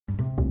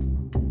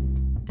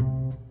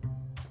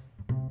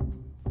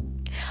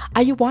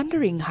Are you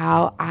wondering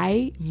how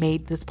I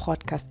made this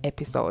podcast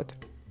episode?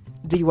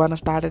 Do you want to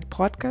start a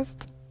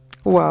podcast?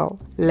 Well,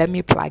 let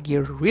me plug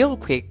you real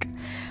quick.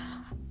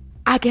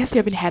 I guess you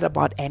haven't heard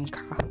about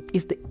Anchor.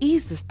 It's the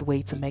easiest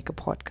way to make a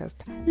podcast.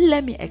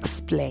 Let me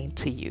explain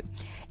to you.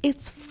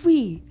 It's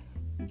free.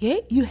 Yeah,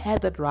 you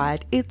heard that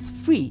right. It's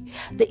free.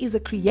 There is a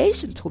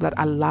creation tool that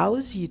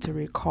allows you to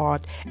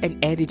record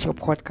and edit your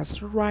podcast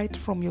right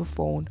from your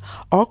phone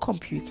or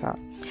computer.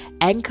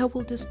 Anchor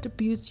will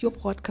distribute your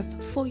podcast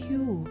for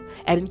you,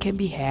 and it can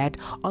be heard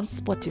on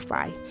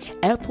Spotify,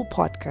 Apple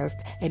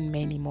Podcast, and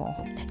many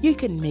more. You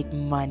can make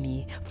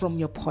money from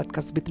your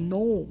podcast with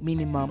no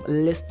minimum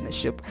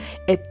listenership.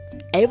 It's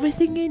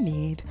everything you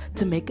need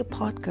to make a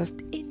podcast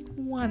in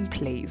one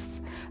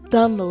place.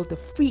 Download the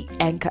free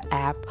Anchor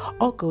app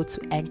or go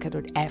to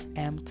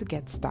anchor.fm to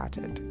get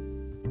started.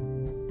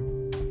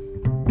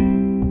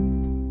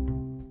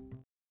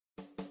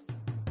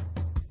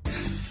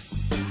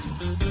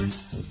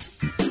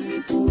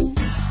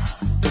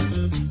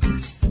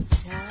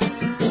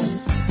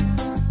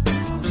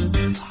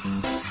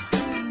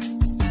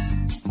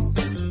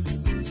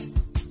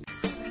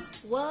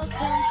 Welcome,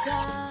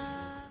 child.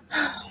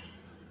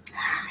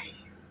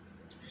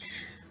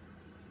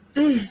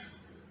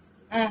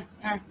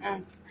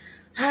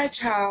 Hi,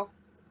 child.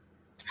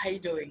 How you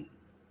doing?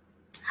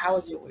 How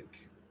was your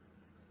week?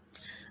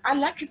 I'd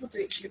like people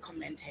to actually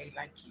comment. Hey,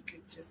 like you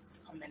could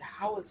just comment.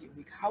 How was your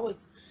week? How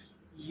was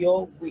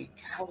your week?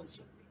 How was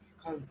your week?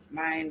 Because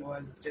mine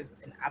was just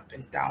an up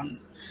and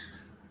down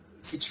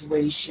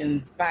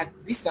situations, but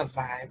we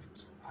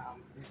survived.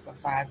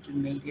 We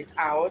made it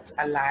out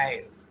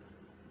alive.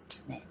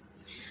 Man.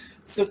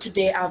 So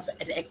today I have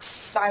an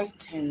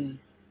exciting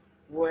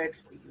word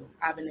for you.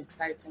 I have an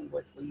exciting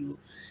word for you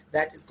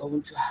that is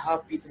going to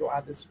help you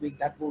throughout this week,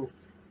 that will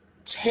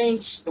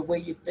change the way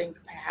you think,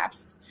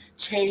 perhaps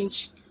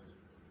change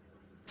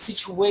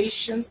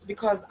situations,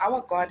 because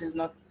our God is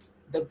not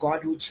the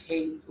God who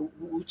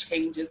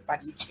changes,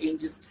 but he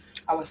changes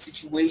our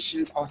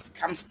situations, our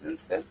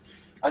circumstances.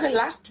 Okay,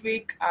 last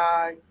week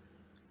I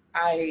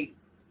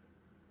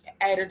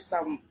added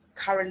some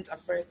current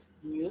affairs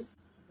news.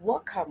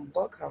 Welcome.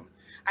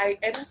 I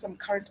added some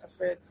current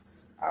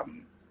affairs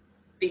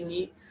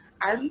thingy.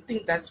 I don't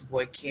think that's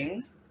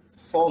working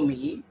for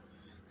me,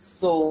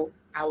 so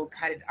I will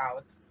cut it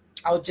out.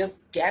 I'll just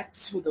get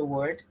to the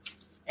word,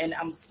 and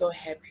I'm so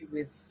happy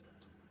with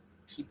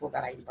people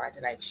that I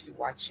invited actually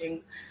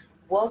watching.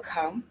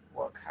 Welcome.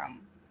 You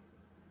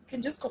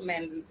can just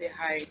comment and say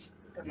hi.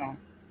 I don't know.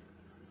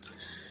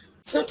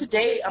 So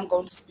today I'm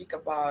going to speak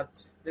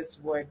about this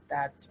word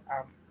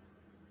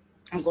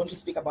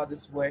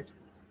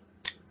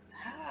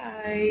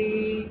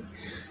Hi.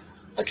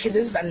 Okay,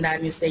 this is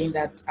Andani saying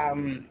that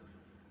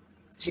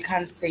she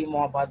can't say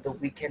more about the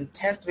weekend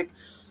test week.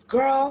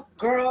 Girl,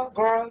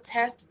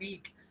 test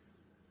week.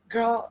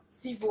 Girl,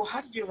 Sivu,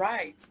 how did you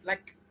write?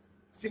 Like,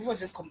 Sivu was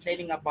just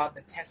complaining about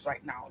the test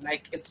right now.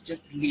 Like, it's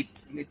just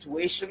lit.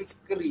 Lituations,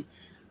 really.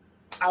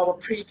 Our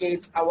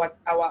pre-gates, our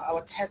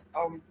test,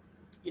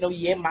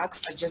 year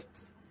marks are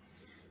just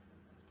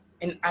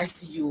in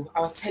ICU. I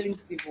was telling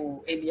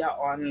Sivu earlier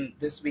on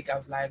this week, I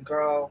was like,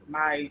 girl,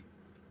 my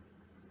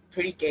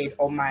pre-gate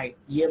or my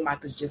year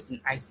mark is just in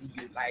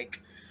ICU.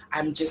 Like,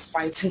 I'm just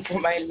fighting for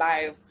my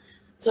life.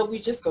 So we're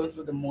just going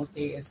through the most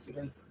as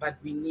students, but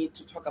we need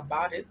to talk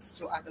about it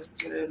to other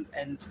students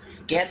and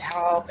get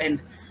help. And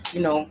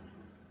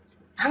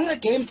Hunger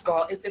Games,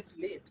 girl, it's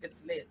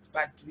lit.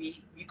 But we're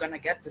gonna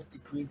get these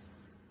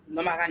degrees.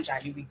 No matter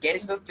we're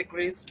getting those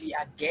degrees. We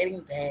are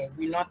getting there.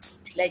 We're not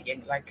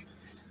playing. Like,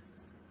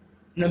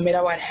 no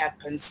matter what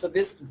happens. So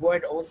this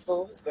word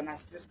also is gonna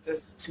assist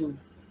us to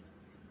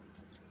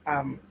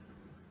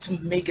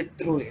make it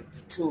through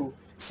it, to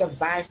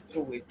survive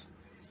through it.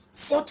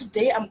 So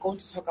today I'm going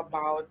to talk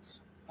about,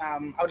 I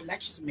would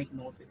like you to make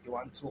notes if you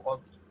want to, or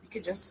you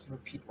can just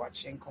repeat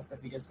watching because the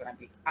video is going to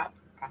be up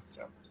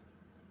after.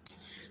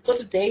 So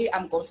today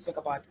I'm going to talk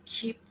about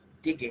keep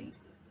digging.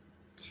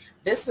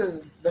 This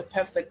is the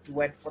perfect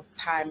word for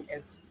time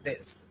as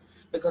this,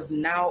 because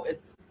now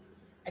it's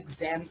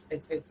exams,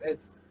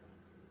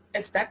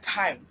 it's that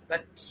time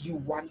that you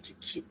want to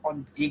keep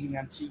on digging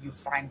until you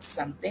find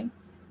something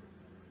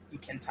you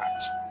can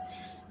touch.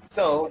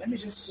 So let me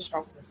just switch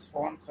off this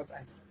phone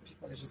because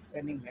people are just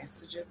sending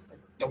messages. I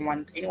don't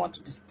want anyone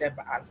to disturb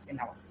us in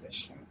our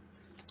session.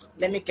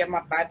 Let me get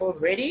my Bible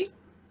ready.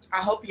 I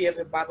hope you have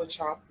a Bible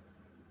chart.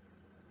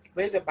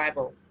 Where's your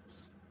Bible?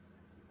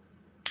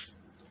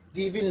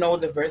 Do you even know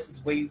the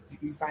verses, where you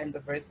find the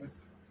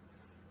verses?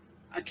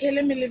 Okay,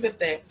 let me leave it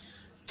there.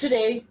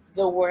 Today,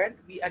 the word,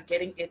 we are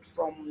getting it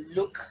from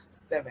Luke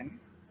 7,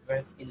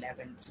 verse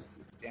 11 to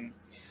 16.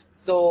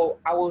 So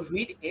I will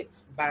read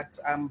it, but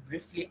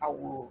briefly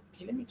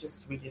let me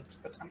just read it,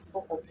 but I'm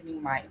still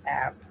opening my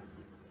app.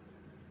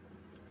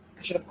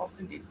 I should have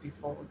opened it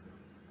before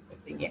the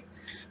thing, yeah.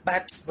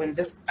 But when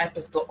this app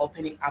is still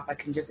opening up, I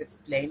can just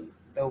explain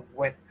the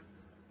word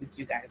with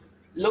you guys.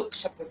 Luke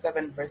chapter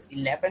 7, verse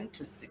 11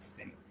 to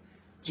 16.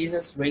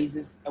 Jesus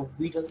raises a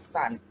widow's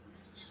son.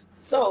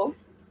 So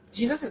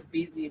Jesus is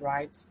busy,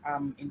 right?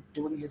 In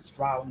doing his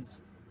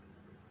rounds.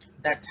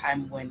 That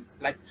time when,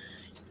 like,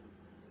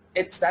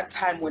 it's that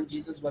time when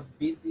Jesus was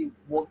busy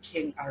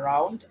walking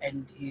around,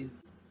 and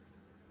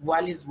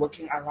while he's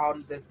walking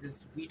around, there's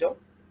this widow.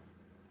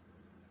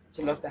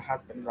 She lost her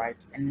husband,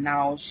 right? And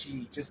now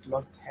she just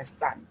lost her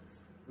son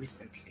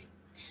recently.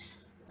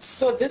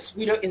 So this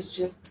widow is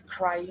just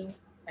crying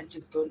and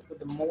just going through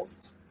the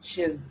most.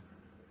 She's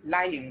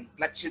lying,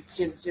 like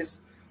she's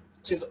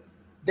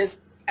there's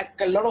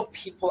a lot of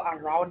people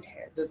around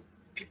her. There's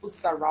people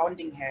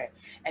surrounding her,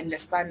 and the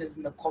son is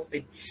in the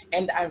coffin.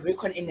 And I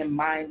reckon in her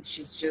mind,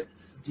 she's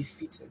just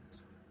defeated.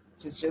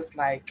 She's just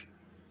like,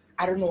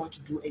 I don't know what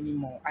to do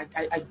anymore.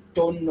 I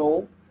don't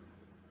know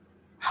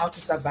how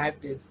to survive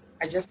this.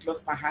 I just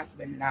lost my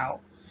husband now.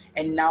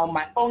 And now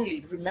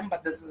remember,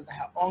 this is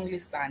her only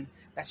son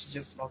that she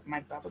just lost. My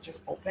Bible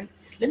just opened.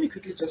 Let me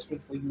quickly just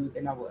read for you,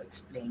 then I will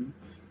explain.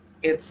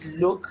 It's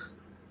Luke.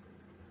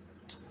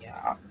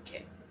 Yeah,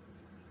 okay.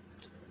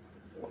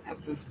 What is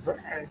this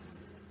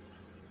verse?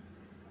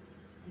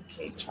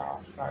 Okay,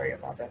 child, sorry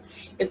about that.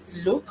 It's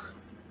Luke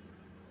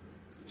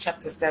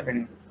chapter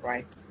 7,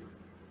 right?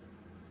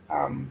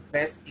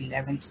 Verse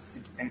 11 to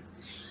 16.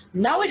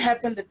 Now it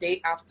happened the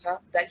day after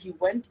that he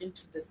went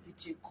into the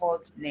city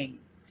called Nain,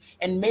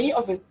 and many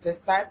of his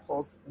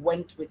disciples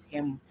went with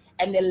him,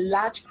 and a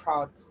large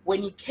crowd.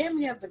 When he came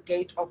near the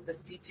gate of the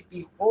city,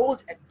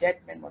 behold, a dead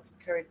man was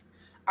carried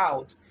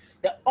out,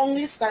 the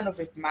only son of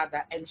his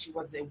mother, and she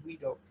was a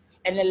widow.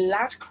 And a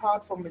large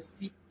crowd from the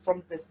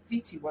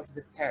city was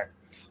with her.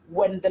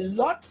 When the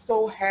Lord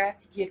saw her,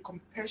 he had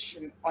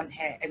compassion on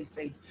her and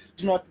said,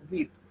 "Do not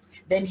weep."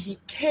 Then he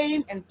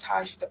came and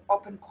touched the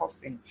open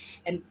coffin,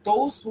 and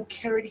those who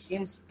carried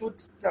him stood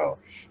still.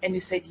 And he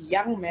said,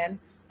 "Young man,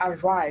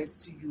 arise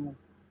to you,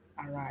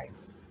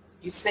 arise."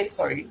 He said,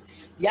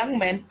 "Young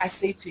man, I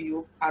say to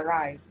you,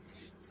 arise."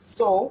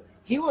 So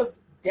he was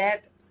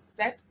dead,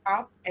 sat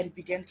up, and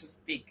began to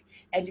speak.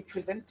 And he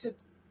presented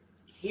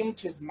him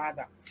to his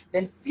mother.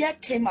 Then fear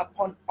came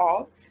upon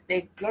all.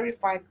 They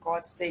glorified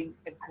God, saying,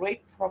 "A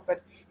great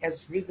prophet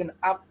has risen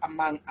up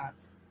among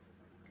us."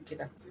 Okay,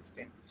 that's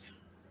 16.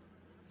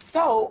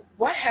 So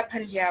what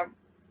happened here?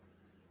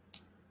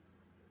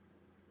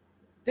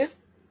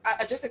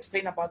 I just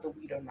explained about the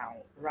widow now,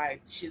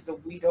 right? She's a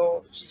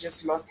widow. She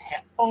just lost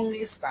her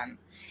only son,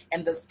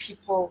 and there's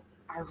people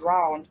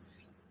around.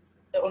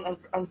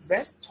 On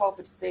verse 12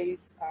 it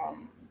says,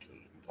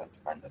 okay, I'm trying to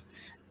find that.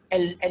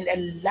 And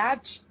a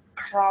large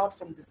crowd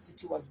from the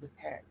city was with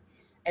her.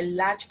 A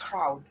large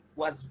crowd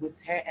was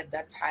with her at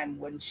that time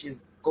when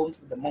she's going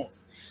through the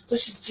most. So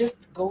she's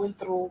just going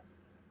through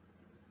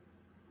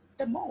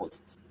the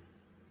most,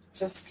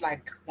 just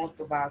like most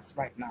of us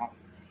right now.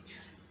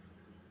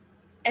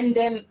 And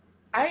then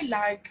I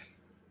like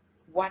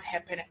what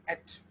happened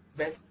at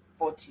verse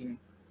 14.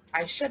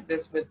 I shared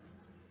this with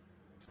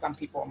some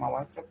people on my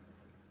WhatsApp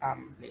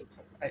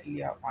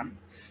earlier on.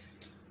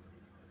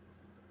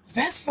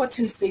 Verse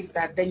 14 says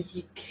that then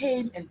he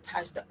came and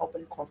touched the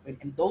open coffin,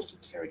 and those who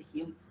carried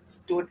him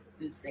stood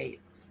and said,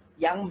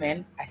 "Young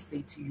man, I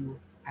say to you,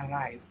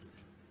 arise."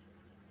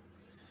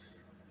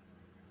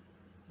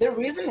 The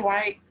reason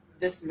why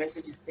this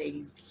message is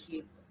saying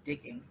keep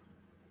digging.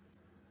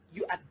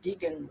 You are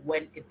digging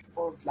when it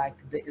feels like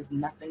there is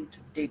nothing to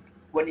dig,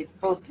 when it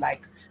feels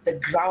like the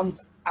grounds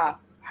are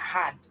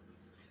hard.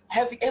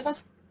 Have you ever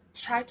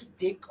tried to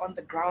dig on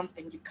the grounds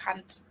and you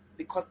can't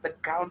because the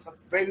grounds are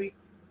very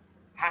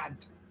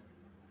hard?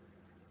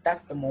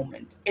 That's the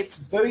moment. It's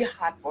very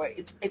hard for her.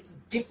 It's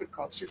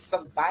difficult. She's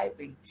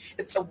surviving.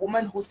 It's a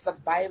woman who's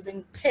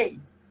surviving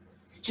pain.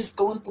 She's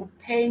going through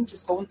pain.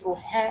 She's going through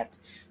hurt.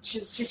 She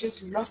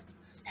just lost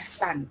her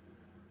son.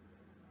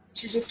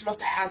 She just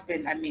lost her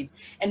husband,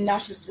 and now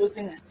she's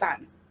losing her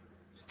son.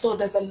 So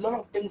there's a lot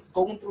of things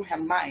going through her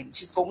mind.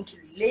 She's going to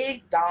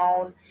lay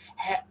down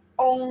her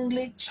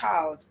only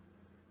child.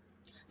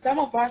 Some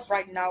of us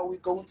right now, we're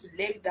going to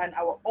lay down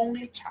our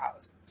only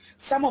child.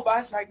 Some of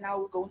us right now,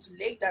 we're going to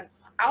lay down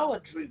our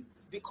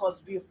dreams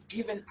because we've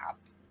given up.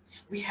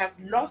 We have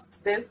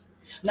lost this.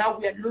 Now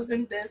we are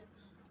losing this.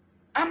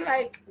 I'm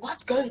like,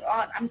 what's going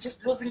on? I'm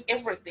just losing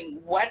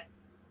everything. What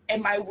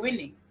am I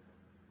winning?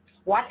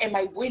 What am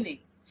I winning?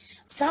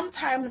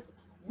 Sometimes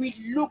we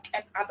look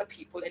at other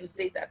people and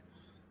say that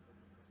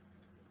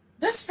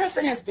this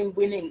person has been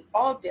winning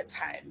all their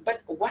time,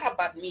 but what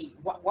about me?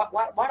 What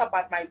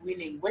about my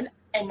winning? When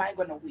am I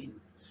going to win?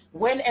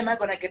 When am I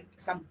going to get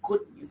some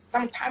good news?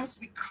 Sometimes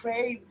we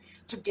crave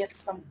to get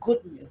some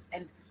good news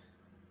and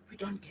we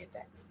don't get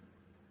that.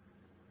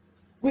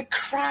 We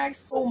cry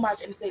so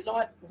much and say,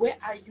 "Lord, where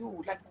are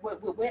you? Like,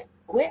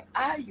 where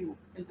are you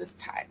in these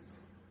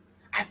times?"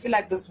 I feel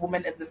like this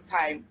woman at this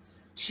time,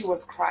 she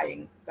was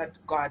crying that,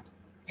 "God,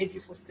 have you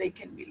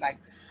forsaken me? Like,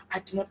 I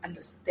do not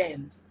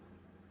understand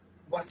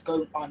what's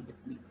going on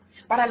with me."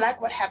 But I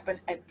like what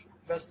happened at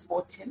verse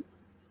 14,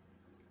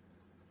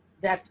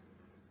 that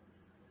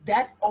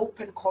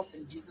open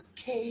coffin, Jesus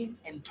came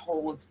and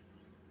told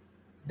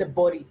the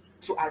body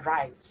to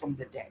arise from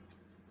the dead.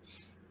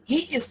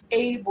 He is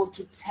able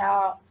to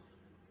tell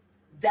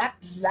that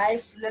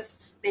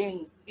lifeless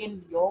thing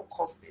in your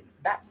coffin,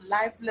 that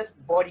lifeless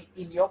body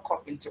in your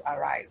coffin to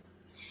arise.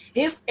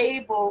 He's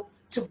able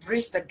to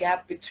bridge the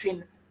gap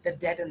between the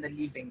dead and the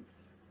living.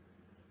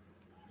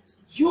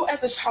 You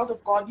as a child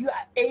of God, you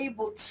are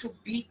able to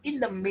be in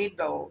the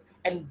middle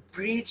and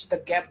bridge the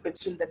gap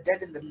between the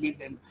dead and the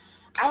living.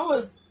 I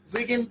was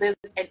reading this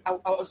and I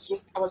was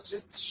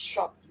just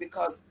shocked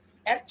because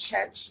at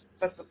church,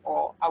 first of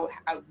all,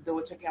 they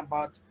were talking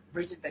about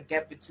bridging the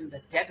gap between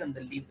the dead and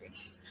the living.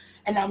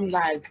 And I'm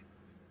like,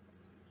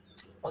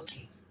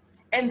 okay.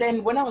 And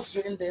then when I was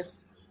reading this,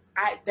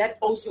 that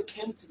also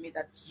came to me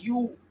that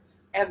you,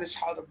 as a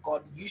child of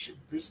God, you should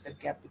bridge the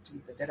gap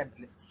between the dead and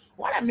the living.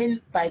 What I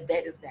mean by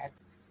that is that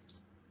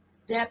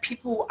there are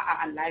people who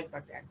are alive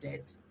but they're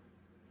dead.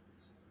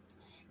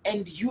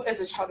 And you,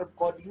 as a child of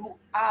God, you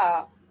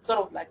are sort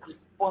of like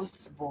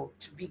responsible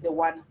to be the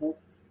one who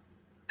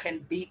can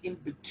be in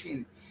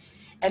between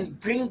and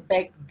bring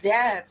back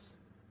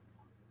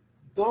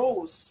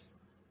those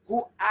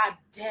who are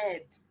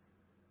dead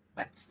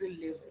but still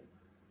living.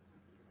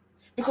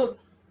 Because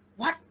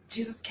what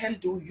Jesus can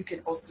do, you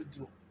can also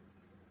do.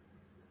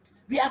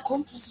 We are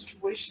going through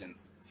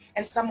situations,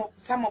 and some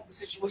of the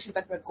situations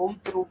that we're going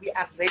through, we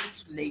are ready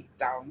to lay it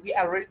down. We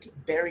are ready to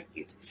bury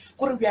it.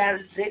 We are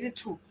ready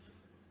to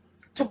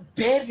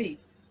bury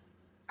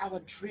our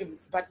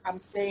dreams. But I'm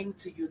saying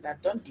to you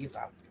that don't give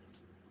up.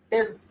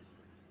 There's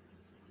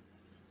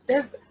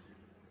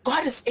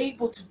God is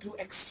able to do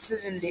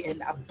exceedingly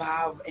and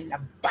above and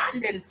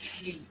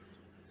abundantly.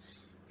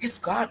 He's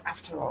God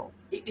after all.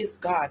 It is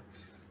God.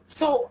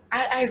 So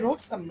I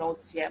wrote some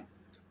notes here.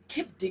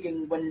 Keep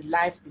digging when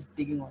life is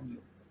digging on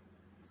you.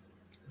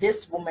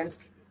 This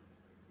woman's,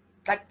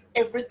 like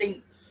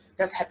everything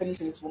that's happening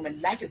to this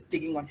woman, life is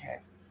digging on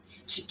her.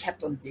 She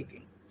kept on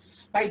digging.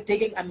 By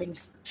digging, I mean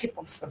keep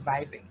on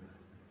surviving.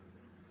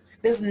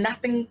 There's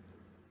nothing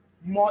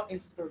more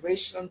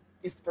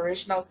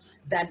inspirational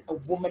than a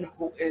woman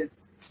who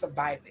is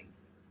surviving.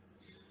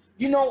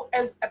 You know,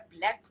 as a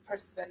black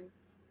person,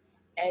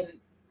 and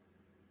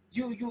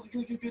you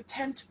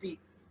tend to be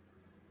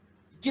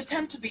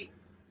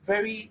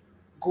very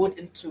good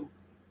into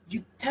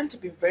you tend to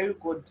be very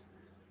good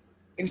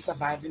in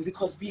surviving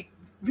because we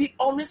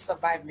always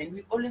survive, man.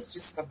 We always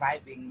just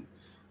surviving.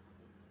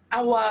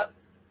 We're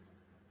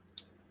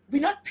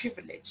not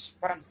privileged.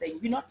 What I'm saying,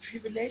 we're not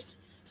privileged,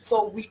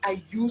 so we are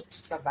used to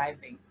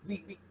surviving.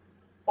 We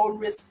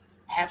always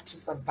have to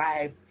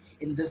survive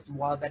in this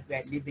world that we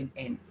are living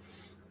in.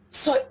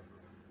 So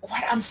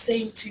what I'm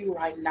saying to you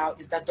right now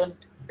is that don't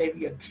bury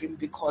your dream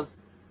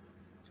because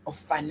of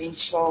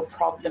financial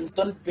problems.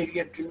 Don't bury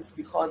your dreams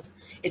because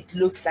it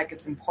looks like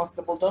it's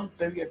impossible. Don't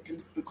bury your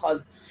dreams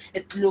because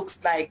it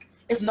looks like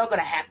it's not going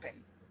to happen.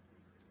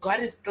 God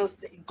is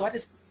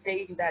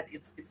saying that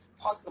it's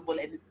possible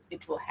and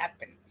it will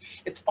happen.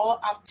 It's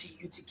all up to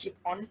you to keep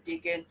on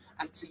digging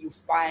until you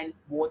find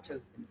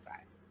waters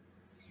inside.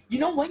 You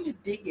know, when you're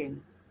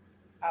digging,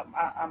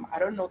 I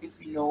don't know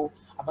if you know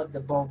about the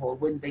borehole.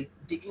 When they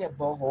digging a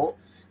borehole,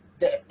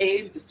 the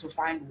aim is to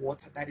find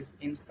water that is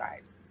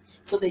inside.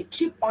 So they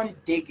keep on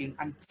digging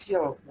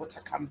until water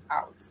comes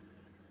out.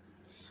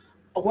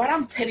 What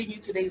I'm telling you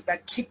today is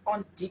that keep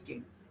on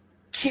digging.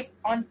 Keep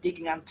on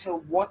digging until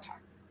water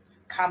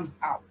comes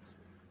out.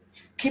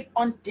 Keep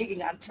on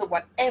digging until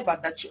whatever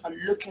that you are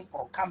looking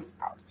for comes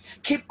out.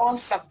 Keep on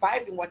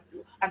surviving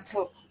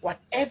until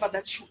whatever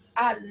that you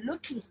are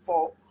looking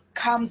for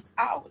comes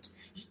out.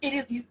 It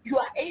is you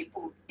are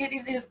able.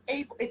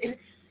 It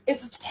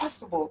is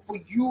possible for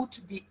you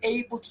to be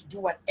able to do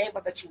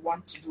whatever that you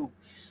want to do.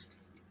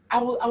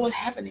 I will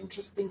have an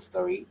interesting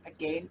story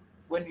again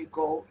when we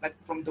go, like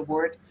from the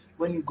word,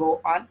 when you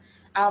go on.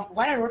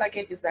 What I wrote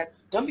again is that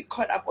don't be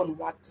caught up on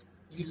what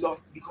you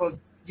lost because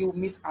you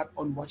miss out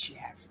on what you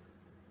have.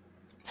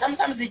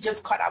 Sometimes we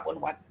just caught up on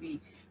what we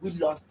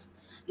lost.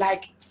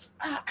 Like,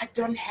 I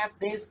don't have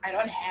this, I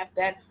don't have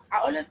that. I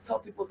always tell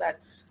people that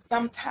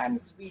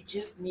sometimes we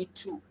just need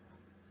to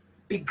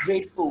be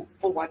grateful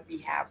for what we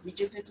have. We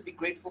just need to be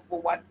grateful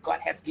for what God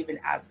has given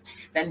us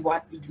than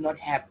what we do not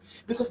have.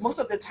 Because most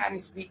of the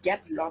times we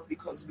get lost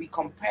because we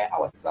compare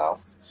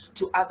ourselves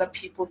to other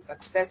people's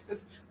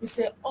successes. We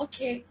say,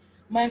 okay,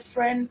 my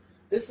friend,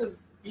 this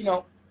is,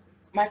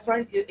 my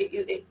friend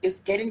is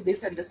getting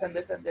this and this and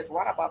this and this.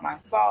 What about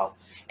myself?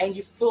 And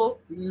you feel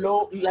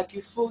low, like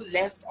you feel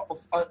less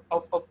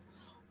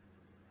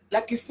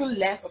like you feel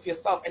less of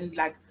yourself and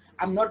like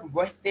I'm not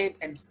worth it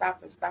and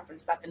stuff.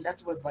 And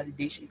that's where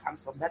validation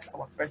comes from. That's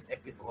our first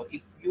episode.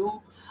 If you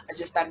are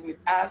just starting with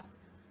us,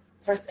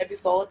 first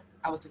episode,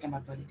 I was talking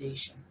about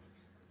validation.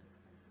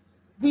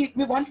 We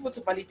want people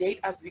to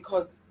validate us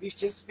because we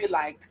just feel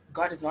like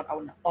God is not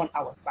on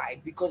our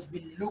side because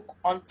we look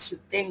onto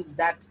things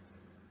that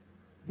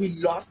we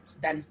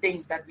lost than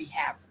things that we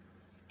have.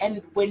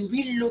 And when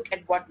we look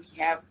at what we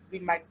have, we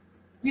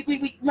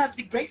must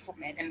be grateful,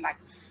 man. And like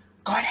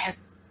God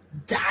has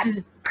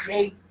done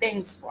great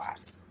things for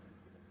us.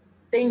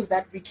 Things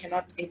that we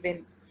cannot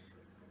even,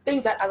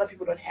 things that other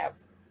people don't have.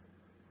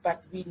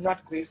 but we're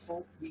not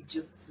grateful. We're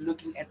just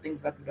looking at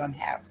things that we don't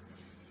have.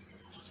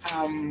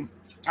 I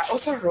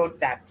also wrote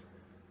that,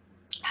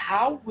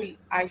 how will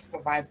I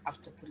survive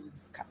after putting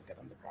this casket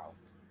on the ground?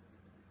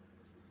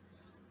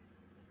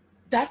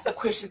 That's a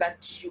question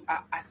that you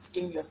are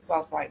asking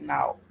yourself right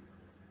now.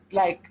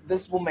 Like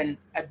this woman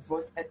at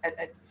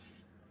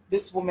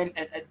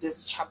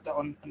this chapter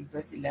on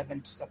verse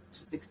 11 to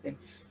 16.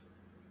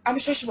 I'm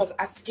sure she was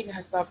asking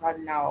herself right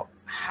now,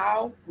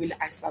 how will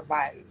I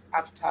survive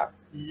after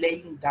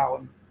laying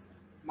down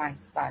my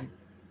son?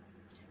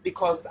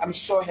 Because I'm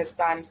sure her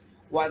son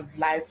was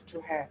life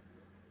to her.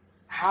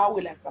 How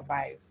will I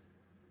survive?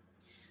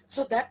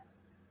 So that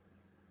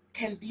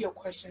can be your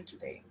question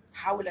today.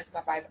 How will I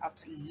survive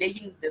after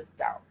laying this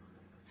down?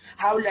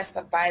 How will I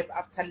survive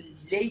after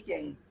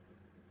laying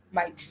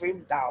my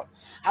dream down?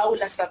 How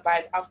will I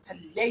survive after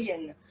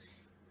laying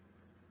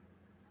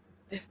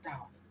this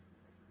down?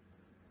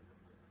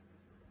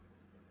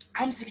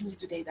 I'm telling you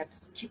today that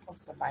keep on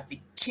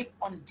surviving, keep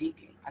on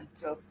digging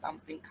until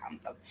something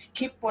comes up.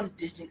 Keep on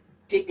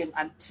digging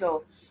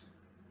until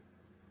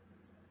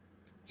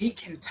he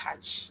can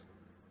touch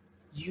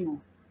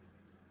you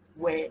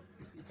where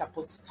he's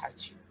supposed to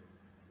touch you.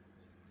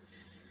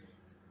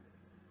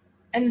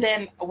 And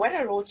then what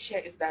I wrote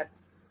here is that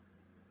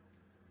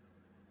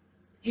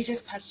he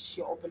just touched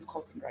your open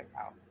coffin right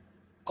now.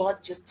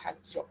 God just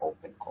touched your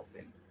open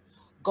coffin.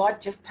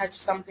 God just touched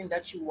something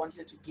that you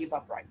wanted to give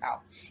up right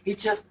now. He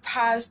just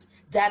touched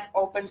that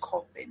open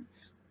coffin.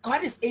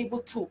 God is able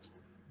to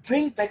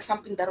bring back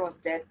something that was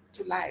dead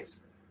to life.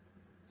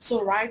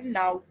 So right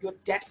now, your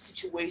dead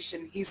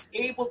situation, he's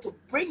able to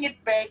bring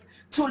it back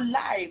to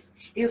life.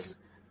 He's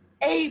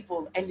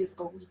able and he's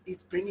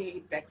bringing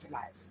it back to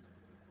life.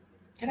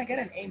 Can I get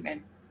an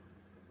amen?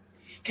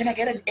 Can I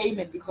get an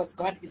amen because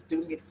God is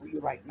doing it for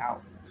you right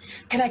now?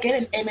 Can I get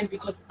an amen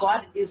because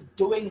God is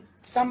doing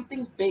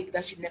something big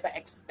that you never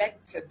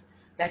expected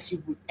that he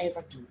would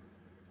ever do?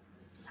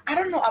 I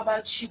don't know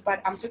about you,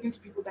 but I'm talking to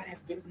people that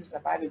have been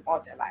surviving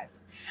all their life.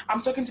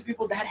 I'm talking to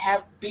people that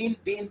have been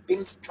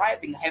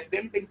striving, have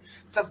been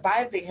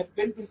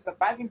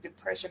surviving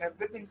depression, have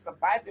been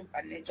surviving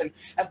financially,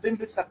 have been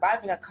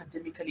surviving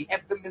academically,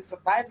 have been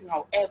surviving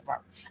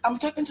however. I'm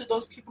talking to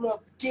those people who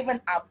have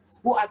given up,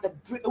 who are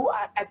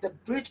at the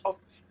bridge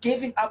of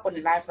giving up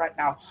on life right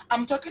now.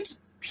 I'm talking to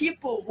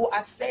people who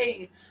are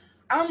saying,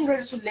 I'm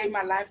ready to lay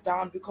my life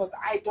down because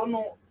I don't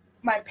know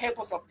my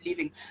purpose of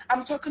living.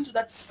 I'm talking to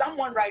that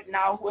someone right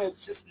now who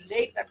has just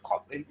laid that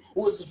coffin,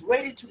 who is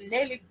ready to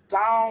nail it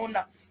down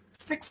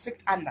 6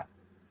 feet under.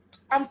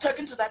 I'm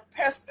talking to that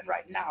person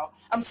right now.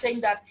 I'm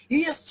saying that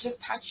he has just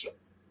touched your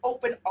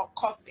open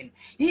coffin.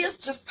 He has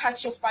just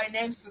touched your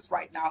finances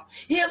right now.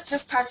 He has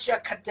just touched your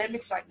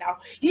academics right now.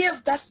 He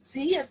has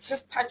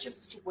just touched your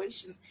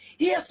situations.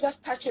 He has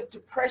just touched your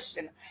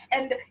depression,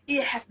 and he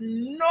has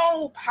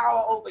no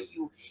power over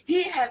you.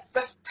 He has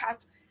just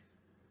touched.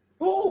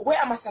 Oh, where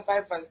are my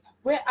survivors?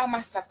 Where are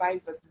my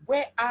survivors?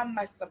 Where are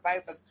my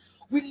survivors?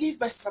 We live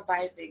by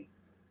surviving.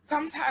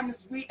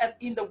 Sometimes we are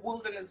in the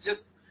wilderness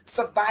just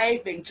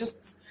surviving,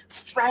 just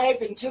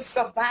striving, just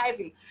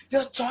surviving.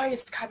 Your joy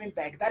is coming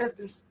back. That has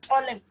been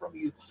stolen from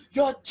you.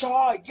 Your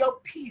joy, your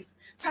peace.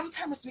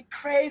 Sometimes we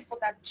crave for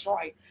that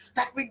joy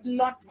that we do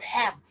not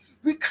have.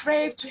 We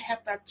crave to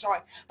have that joy.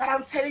 But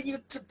I'm telling you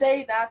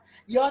today that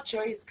your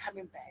joy is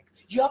coming back.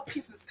 Your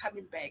peace is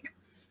coming back.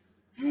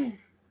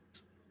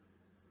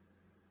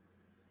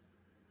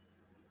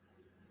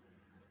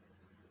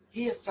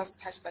 He has just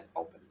touched that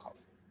open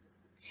coffin.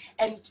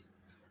 And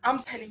I'm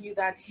telling you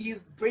that he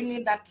is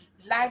bringing that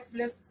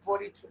lifeless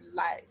body to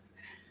life.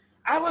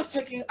 I was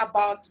talking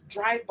about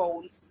dry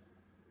bones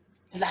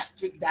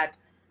last week, that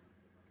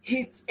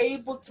he's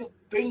able to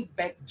bring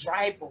back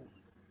dry bones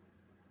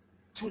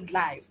to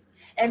life.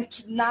 And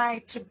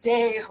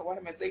today, what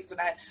am I saying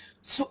tonight?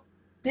 So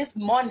this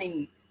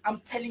morning, I'm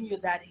telling you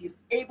that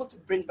he's able to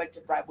bring back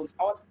your dry bones.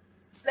 I was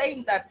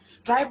saying that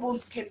dry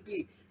bones can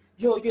be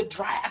your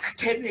dry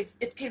academics.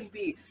 It can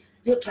be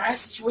your dry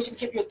situation,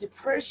 can be your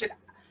depression.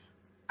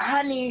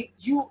 Honey,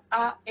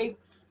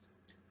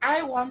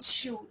 I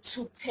want you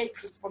to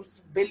take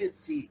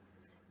responsibility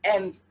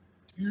and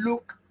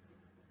look.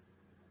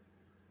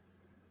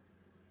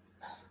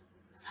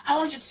 I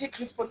want you to take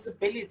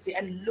responsibility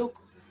and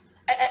look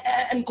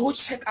and go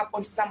check up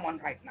on someone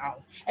right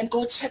now, and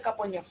go check up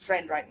on your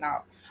friend right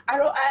now.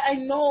 I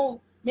know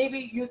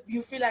maybe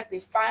you feel like they're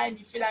fine,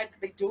 you feel like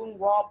they're doing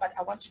well, but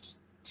I want you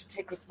to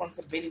take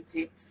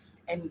responsibility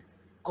and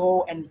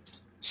go and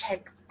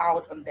check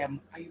out on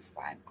them. Are you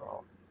fine,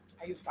 girl?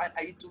 Are you fine?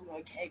 Are you doing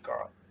okay,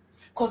 girl?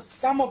 Because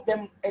some of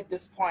them at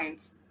this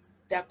point,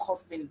 their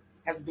coffin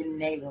has been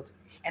nailed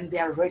and they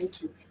are ready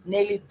to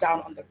nail it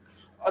down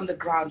on the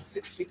ground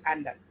 6 feet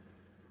under.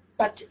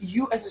 But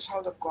you as a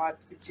child of God,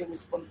 it's your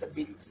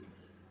responsibility.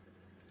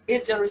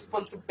 It's a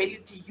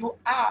responsibility. You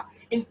are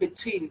in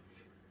between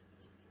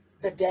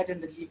the dead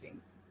and the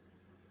living.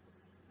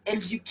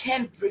 And you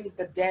can't bring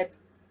the dead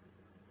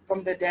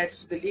from the dead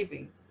to the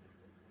living.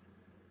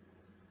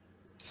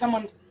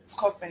 Someone's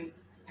coffin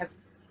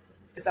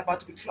is about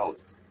to be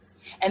closed.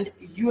 And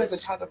you as a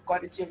child of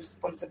God, it's your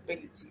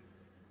responsibility.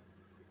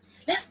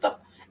 Let's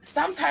stop.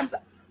 Sometimes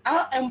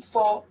I am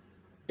for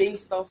being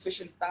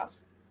selfish and stuff.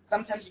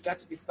 Sometimes you got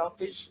to be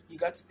selfish. You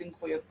got to think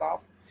for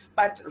yourself.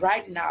 But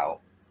right now,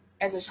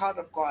 as a child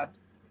of God,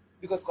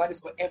 because God is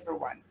for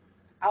everyone,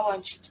 I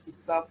want you to be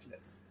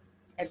selfless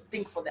and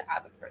think for the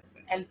other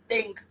person and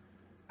think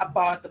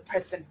about the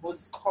person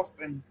whose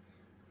coffin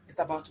is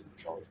about to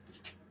be closed.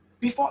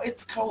 Before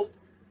it's closed,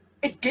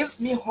 it gives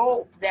me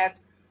hope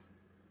that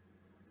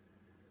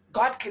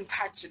God can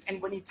touch it,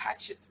 and when He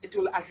touches it, it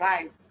will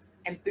arise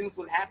and things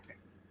will happen.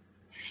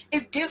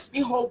 It gives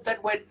me hope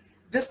that when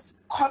this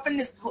coffin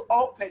is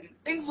open,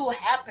 things will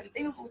happen,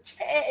 things will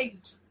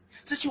change,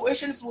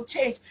 situations will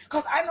change.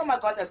 Because I know my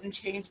God doesn't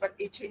change, but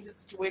it changes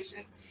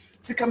situations,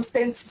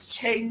 circumstances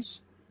change,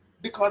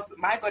 because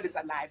my God is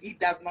alive. He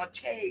does not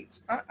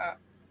change.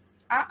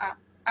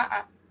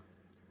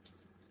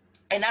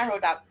 And I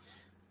wrote up,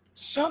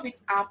 shove it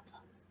up,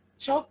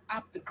 shove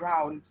up the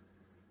ground,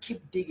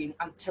 keep digging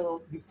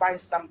until you find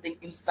something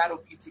inside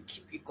of you to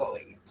keep you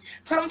going.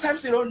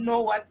 Sometimes we don't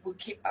know what will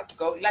keep us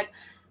going. Like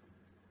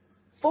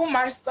for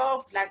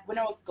myself, like when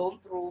I was going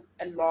through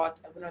a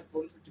lot, when I was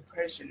going through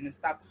depression and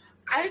stuff,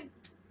 I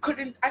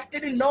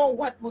didn't know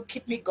what would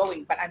keep me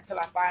going. But until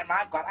I found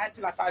my God,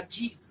 until I found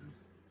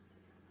Jesus,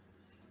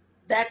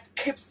 that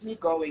keeps me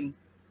going.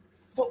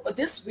 For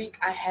this week,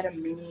 I had a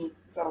mini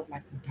sort of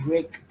like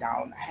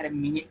breakdown. I had a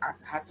mini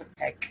heart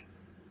attack.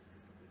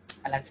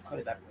 I like to call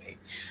it that way.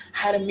 I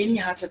had a mini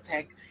heart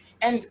attack,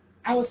 and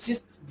I was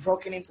just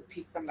broken into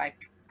pieces. I'm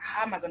like,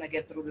 how am I gonna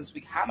get through this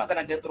week? How am I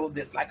gonna get through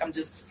this? Like, I'm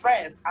just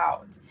stressed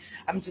out.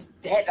 I'm just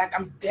dead. Like,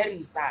 I'm dead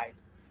inside.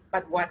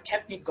 But what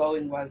kept me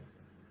going was,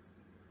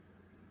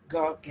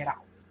 girl, get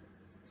up.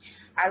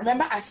 I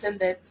remember I sent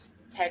that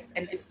text,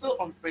 and it's still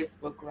on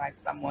Facebook, right,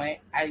 somewhere.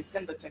 I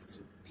sent the text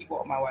to people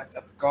on my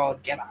WhatsApp, girl,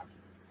 get up.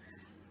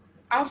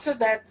 After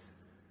that,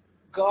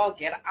 girl,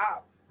 get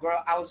up.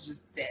 Girl, I was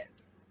just dead.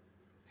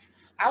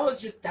 I was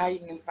just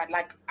dying inside.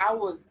 Like, I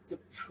was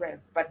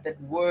depressed, but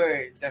that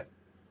word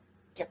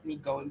kept me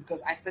going,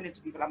 because I sent it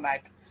to people. I'm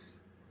like,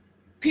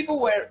 people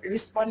were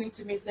responding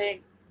to me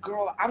saying,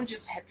 girl, I'm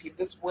just happy.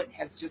 This word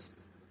has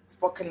just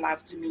spoken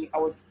life to me. I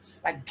was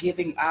like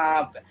giving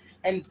up.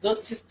 And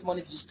those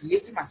testimonies just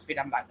lifted my spirit.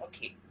 I'm like,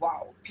 okay,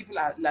 wow. People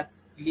are like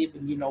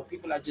living,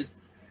 people are just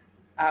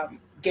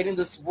getting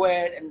this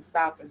word and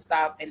stuff,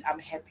 and I'm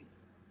happy.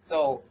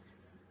 So,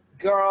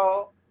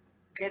 girl,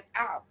 get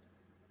up.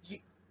 You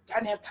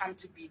don't have time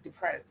to be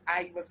depressed.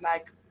 I was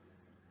like,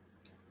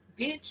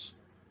 bitch.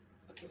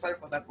 Okay, sorry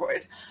for that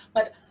word,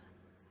 but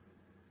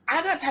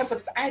I got time for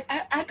this.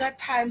 I got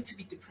time to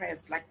be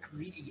depressed. Like,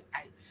 really,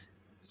 I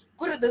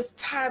go to those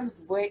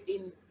times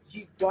wherein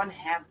you don't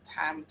have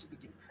time to be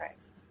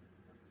depressed.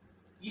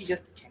 You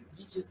just can't.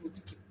 You just need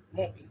to keep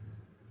moving.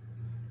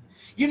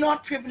 You're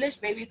not privileged,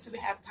 baby, to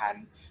have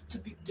time to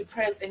be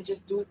depressed and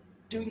just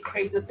doing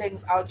crazy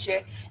things out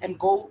here and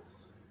go.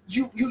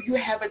 You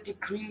have a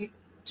degree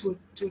to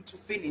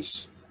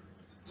finish.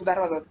 So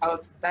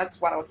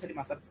that's what I was telling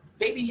myself.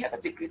 Baby, you have a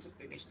degree to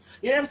finish.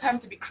 You don't have time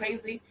to be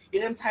crazy.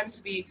 You don't have time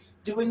to be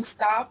doing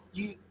stuff.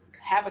 You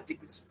have a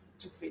degree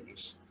to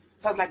finish.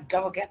 So I was like,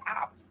 girl, get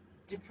up.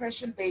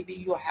 Depression, baby,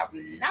 you have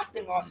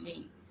nothing on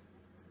me.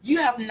 You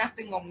have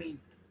nothing on me.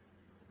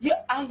 You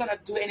aren't gonna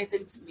do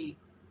anything to me.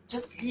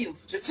 Just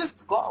leave.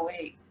 Just go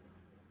away.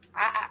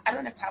 I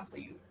don't have time for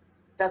you.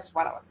 That's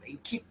what I was saying.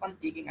 Keep on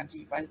digging until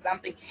you find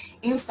something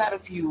inside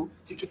of you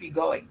to keep you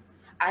going.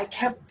 I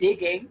kept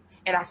digging,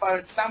 and I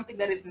found something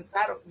that is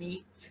inside of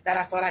me that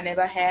I thought I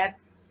never had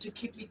to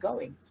keep me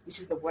going, which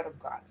is the Word of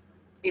God.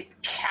 It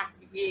kept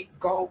me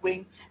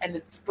going, and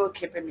it's still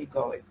keeping me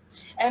going.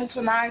 And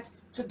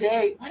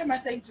today, what am I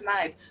saying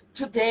tonight?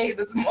 Today,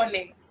 this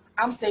morning,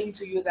 I'm saying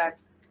to you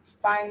that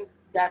find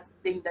that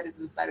thing that is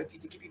inside of you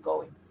to keep you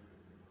going,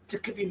 to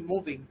keep you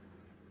moving,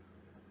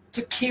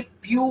 to keep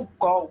you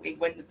going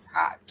when it's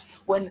hard,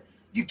 when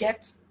you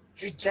get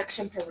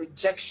rejection per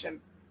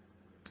rejection,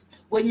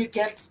 when you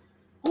get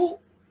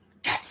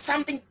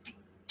something,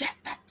 get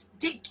that,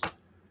 dig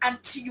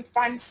until you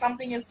find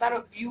something inside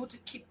of you to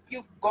keep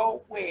you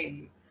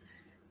going.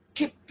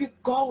 Keep you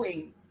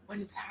going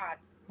when it's hard,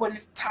 when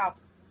it's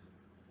tough.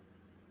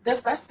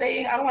 There's that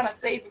saying, I don't want to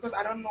say it because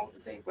I don't know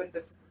the saying, when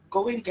this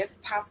going gets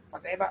tough,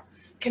 whatever.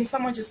 Can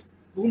someone just,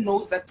 who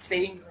knows that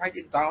saying, write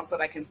it down so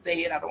that I can say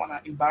it? I don't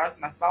want to embarrass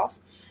myself.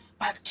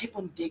 But keep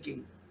on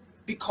digging,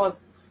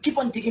 because keep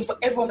on digging for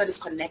everyone that is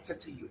connected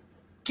to you.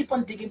 Keep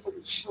on digging for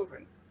your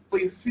children, for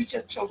your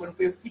future children,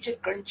 for your future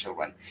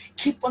grandchildren.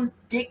 Keep on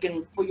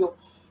digging for your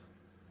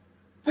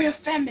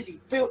family,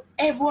 for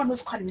everyone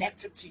who's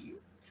connected to you,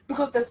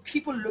 because there's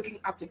people looking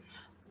up to you.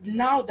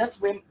 Now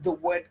that's when the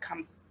word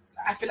comes.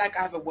 I feel like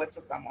I have a word for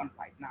someone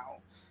right now.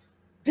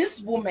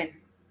 This woman,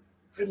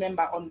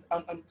 remember on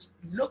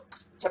Luke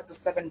chapter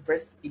 7,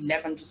 verse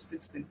 11 to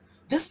 16,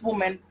 this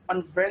woman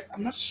on verse,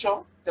 I'm not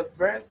sure, the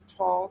verse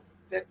 12,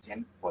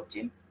 13,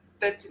 14,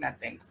 13, I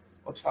think,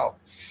 or 12,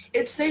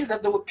 it says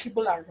that there were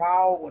people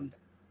around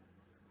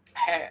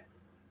her,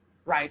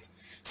 right?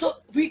 So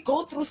we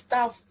go through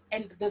stuff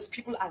and there's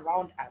people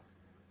around us.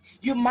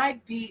 You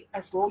might be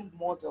a role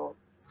model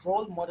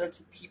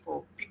to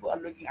people. People are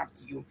looking up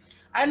to you.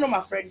 I know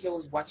my friend here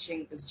who's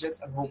watching is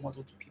just a role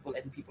model to people,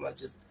 and people are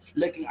just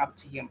looking up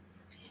to him.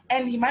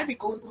 And he might be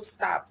going through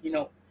stuff,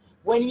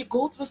 When you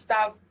go through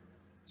stuff,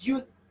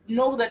 you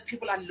know that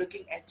people are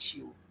looking at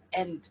you,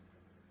 and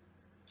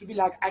you be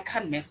like, I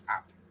can't mess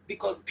up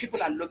because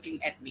people are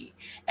looking at me.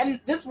 And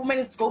this woman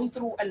is going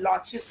through a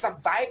lot. She's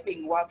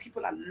surviving while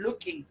people are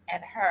looking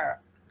at her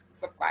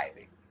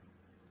surviving.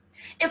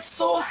 It's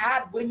so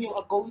hard when you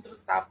are going through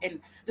stuff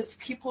and there's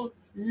people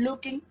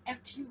looking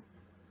at you.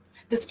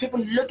 There's people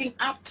looking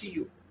up to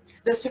you.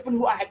 There's people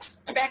who are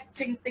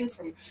expecting things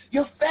from you.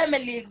 Your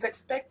family is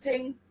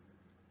expecting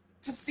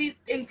to see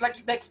things,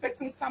 like they're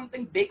expecting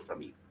something big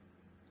from you.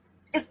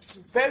 It's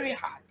very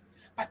hard,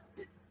 but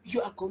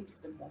you are going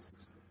through the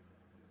most.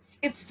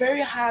 It's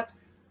very hard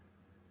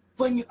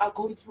when you are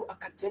going through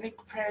academic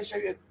pressure,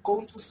 you're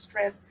going through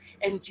stress,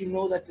 and you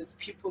know that there's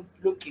people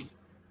looking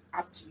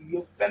up to you,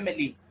 your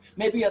family.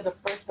 Maybe you're the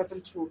first person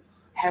to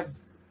have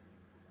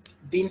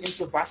been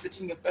into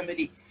varsity in your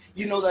family.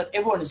 You know that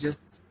everyone is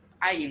just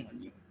eyeing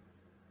on you.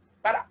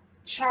 But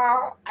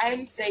child,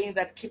 I'm saying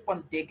that keep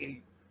on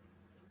digging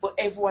for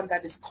everyone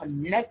that is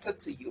connected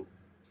to you.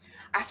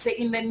 I say,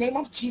 in the name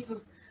of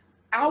Jesus,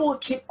 I will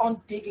keep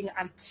on digging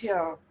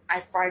until I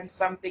find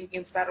something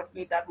inside of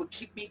me that will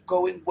keep me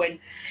going when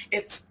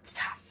it's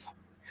tough.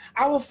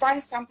 I will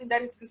find something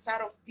that is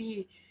inside of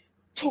me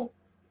to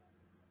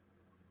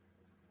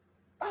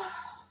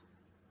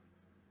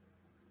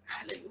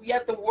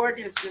hallelujah. The word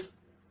is just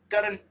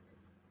gotten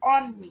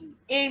on me,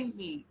 in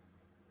me.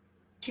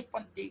 Keep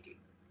on digging.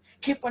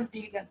 Keep on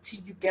digging until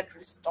you get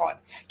restored.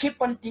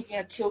 Keep on digging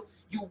until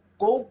you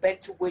go back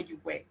to where you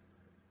were.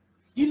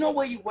 You know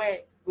where you were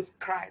with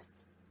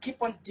Christ.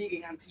 Keep on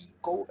digging until you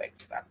go back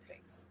to that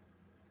place.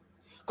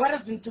 God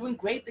has been doing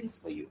great things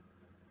for you,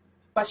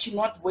 but you're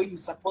not where you're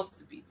supposed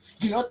to be.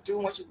 You're not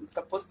doing what you're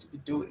supposed to be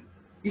doing.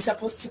 You're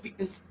supposed to be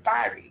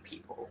inspiring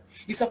people.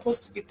 You're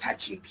supposed to be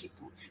touching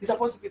people. You're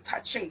supposed to be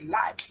touching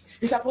lives.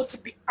 You're supposed to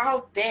be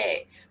out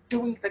there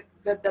doing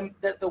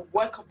the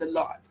work of the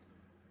Lord.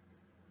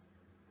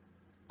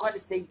 God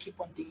is saying, keep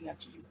on digging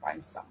until you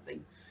find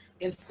something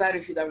inside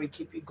of you that will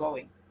keep you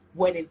going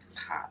when it's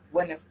hard,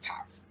 when it's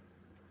tough.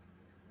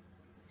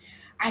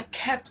 I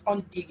kept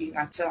on digging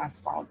until I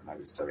found my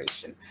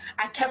restoration.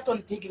 I kept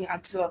on digging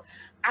until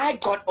I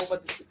got over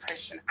the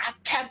depression. I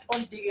kept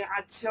on digging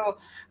until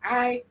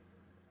I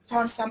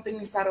found something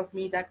inside of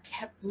me that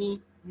kept me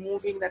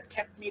moving, that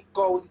kept me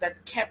going, that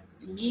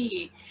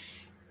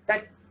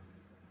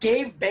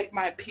gave back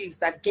my peace,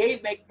 that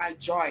gave back my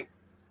joy.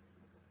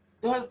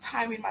 There was a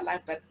time in my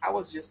life that I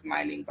was just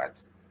smiling,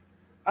 but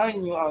I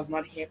knew I was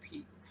not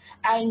happy.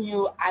 I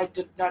knew I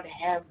did not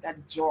have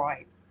that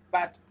joy,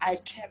 but I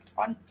kept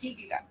on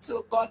digging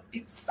until God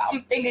did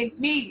something in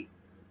me.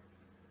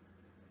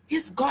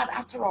 He's God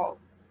after all.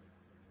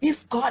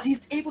 He's God.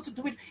 He's able to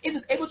do it. If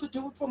he's able to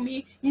do it for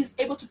me, he's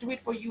able to do it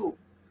for you.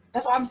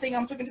 That's what I'm saying.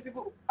 I'm talking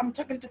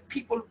to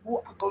people who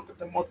are going through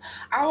the most.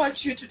 I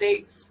want you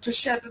today to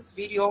share this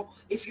video,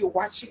 if you're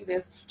watching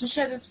this, to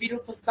share this video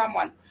for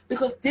someone,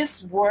 because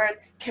this word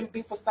can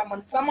be for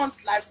someone's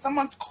life,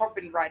 someone's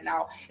coffin right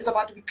now is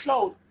about to be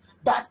closed,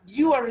 but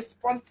you are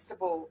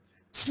responsible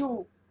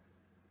to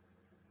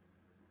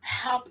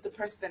help the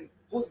person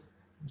who's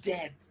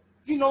dead.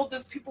 You know,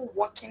 there's people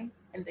walking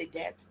and they're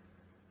dead.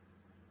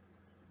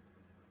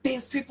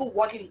 There's people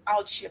walking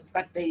out here,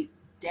 but they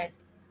dead.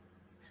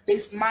 They're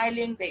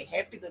smiling, they're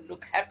happy, they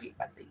look happy,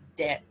 but they're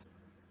dead.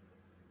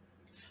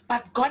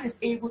 But God is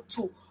able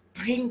to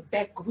bring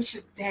back which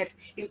is dead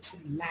into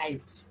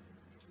life.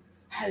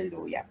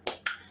 Hallelujah.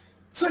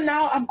 So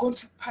now I'm going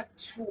to part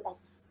 2 of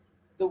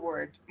the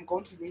word. I'm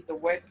going to read the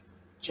word,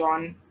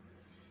 John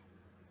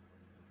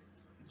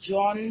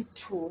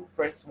 2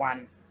 verse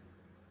 1.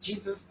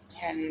 Jesus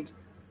turned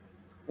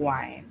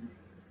water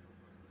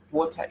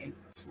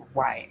into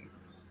wine.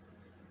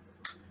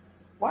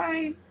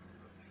 Why?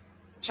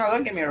 Child,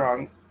 don't get me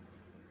wrong.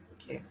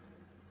 Okay.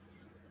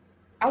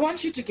 I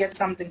want you to get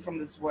something from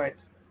this word.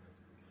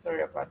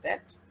 Sorry about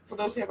that. For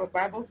those who have a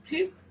Bible,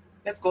 please,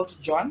 let's go to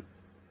John.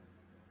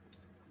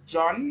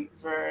 John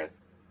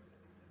verse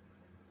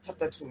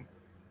chapter 2.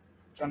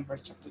 John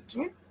verse chapter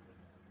 2.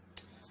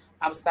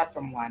 I'll start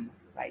from 1,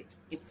 right?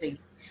 It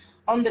says,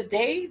 on the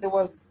day there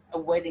was a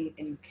wedding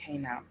in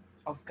Cana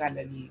of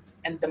Galilee,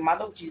 and the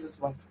mother of Jesus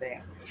was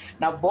there.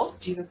 Now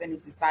both Jesus and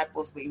his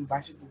disciples were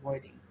invited to the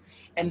wedding.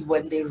 And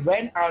when they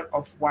ran out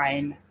of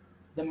wine,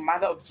 the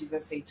mother of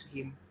Jesus said to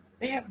him,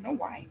 they have no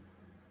wine.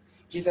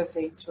 Jesus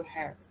said to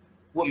her,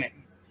 woman,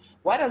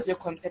 what does your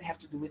consent have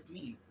to do with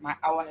me? My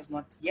hour has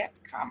not yet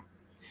come.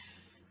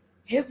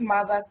 His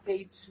mother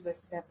said to the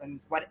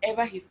servant,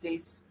 whatever he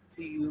says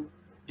to you,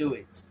 do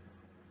it.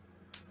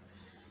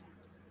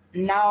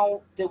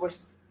 Now there were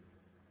set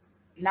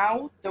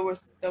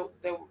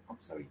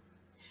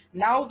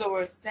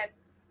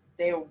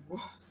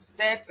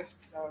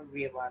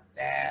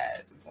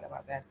sorry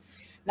about that.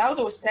 Now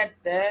there were set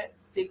there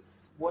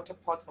 6 water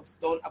pots of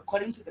stone,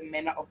 according to the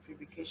manner of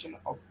purification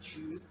of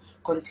Jews,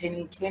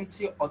 containing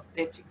 20 or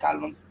 30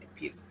 gallons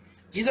apiece.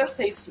 Jesus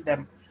says to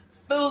them,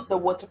 fill the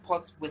water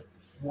pots with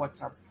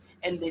water.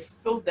 And they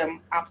filled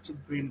them up to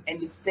brim. And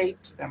he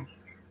said to them,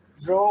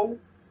 draw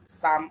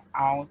some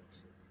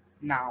out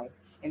now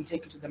and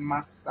take it to the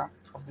master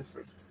of the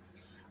feast.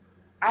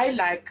 I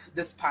like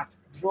this part.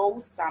 Draw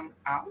some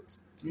out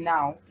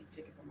now and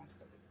take it to the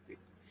master of the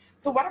feast.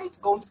 So what I'm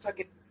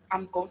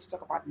going to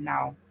talk about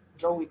now.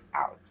 Draw it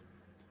out,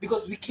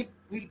 because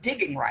we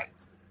digging, right?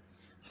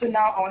 So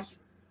now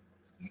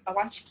I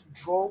want you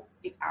to draw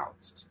it out,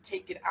 to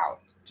take it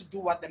out, to do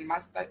what the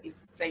master is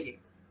saying.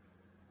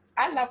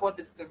 I love what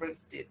the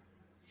servants did.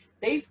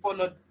 They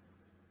followed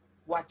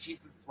what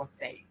Jesus was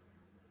saying.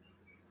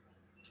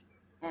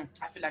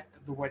 I feel like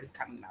the word is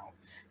coming now.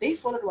 They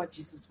followed what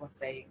Jesus was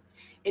saying.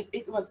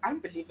 It was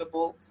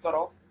unbelievable, sort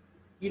of.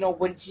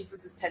 When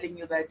Jesus is telling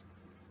you that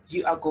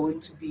you are going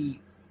to be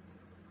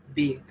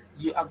big,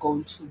 you are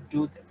going to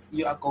do this,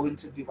 you are going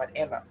to be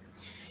whatever.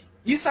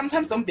 You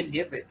sometimes don't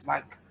believe it.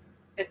 Like,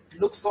 it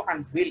looks so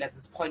unreal at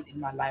this point in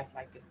my life.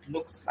 Like, it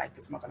looks like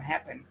it's not going to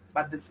happen.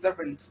 But the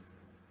servant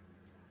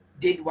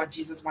did what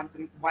Jesus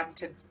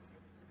wanted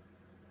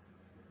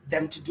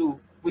them to do,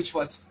 which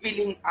was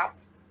filling up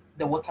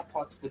the water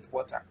pots with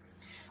water.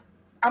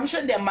 I'm sure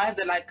in their minds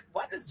they're like,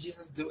 what is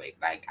Jesus doing?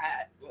 Like,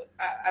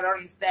 I don't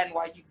understand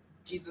why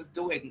Jesus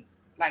doing.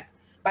 Like,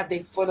 but they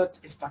followed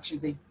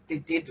instructions. They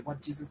did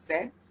what Jesus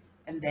said.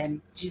 And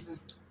then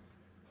Jesus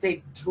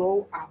said,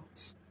 draw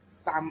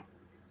some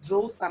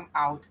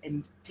out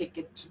and take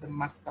it to the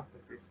master of the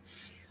feast.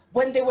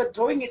 When they were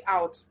drawing it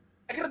out,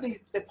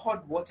 they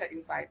poured water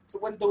inside. So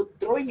when they were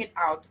throwing it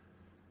out,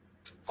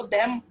 for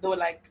them,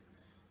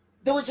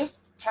 they were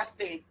just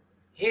trusting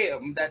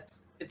him that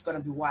it's going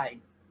to be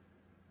wine,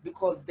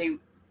 because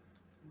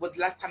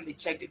last time they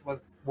checked, it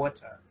was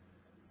water.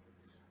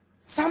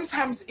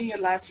 Sometimes in your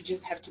life, you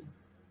just have to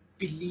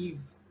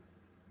believe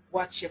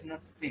what you have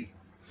not seen.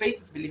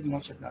 Faith is believing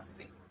what you have not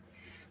seen.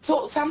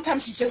 So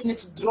sometimes you just need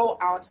to draw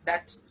out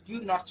that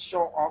you're not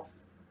sure of.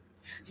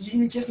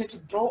 You just need to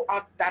draw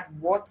out that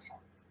water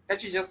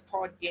that you just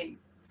poured in,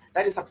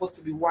 that is supposed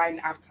to be wine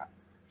after.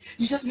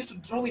 You just need to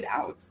draw it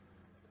out.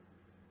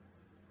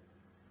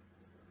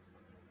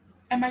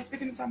 Am I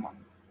speaking to someone?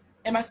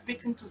 Am I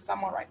speaking to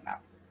someone right now?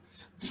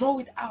 Draw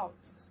it out.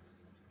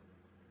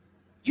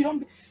 You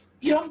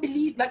don't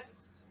believe, like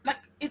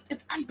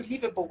it's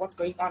unbelievable what's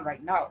going on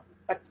right now,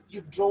 but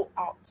you draw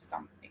out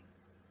something.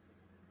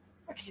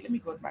 Okay, let me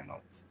go to my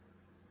notes.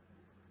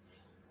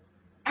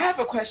 I have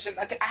a question.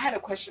 Okay, I had a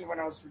question when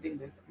I was reading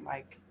this. I'm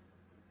like,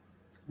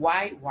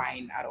 why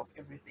wine out of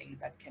everything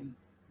that can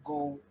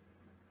go,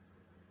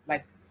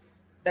 like,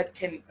 that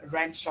can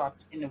run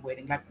short in a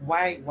wedding? Like,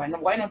 why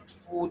not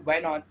food? Why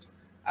not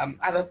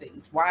other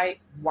things? Why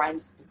wine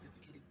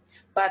specifically?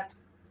 But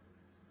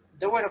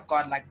the word of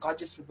God, like, God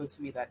just revealed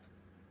to me that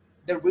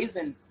the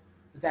reason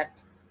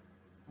that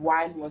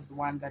wine was the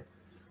one that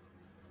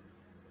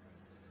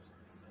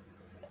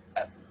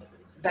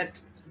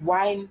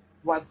wine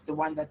was the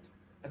one that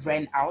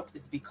ran out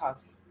is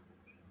because,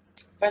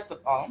 first of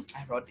all,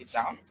 I wrote this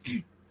down.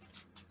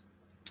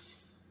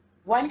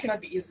 Wine cannot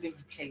be easily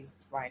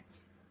replaced, right?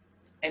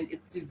 And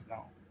it's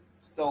seasonal.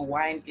 So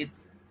wine,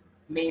 it's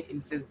made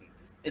in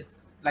seasons. It's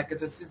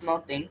a seasonal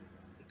thing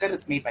because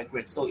it's made by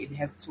grapes. So it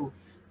has to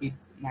be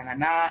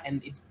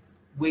and you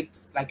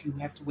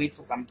have to wait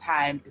for some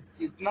time. It's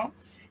seasonal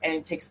and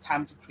it takes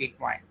time to create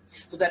wine.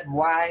 So that's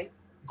why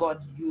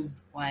God used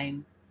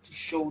wine to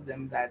show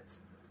them that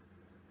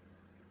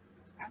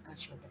I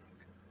got your back.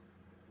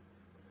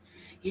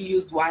 He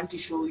used wine to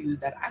show you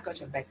that I got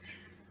your back.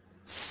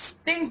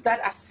 Things that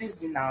are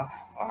seasonal.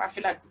 Oh, I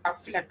feel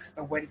like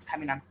a word is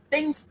coming out.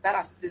 Things that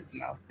are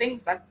seasonal.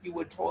 Things that you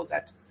were told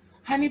that,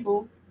 honey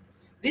boo,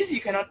 this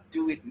you cannot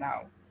do it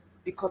now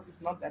because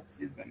it's not that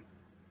season.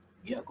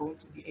 You are going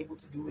to be able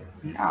to do it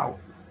now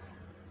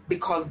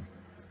because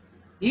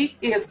He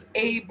is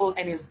able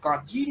and is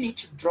God. You need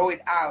to draw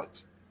it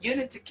out. You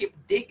need to keep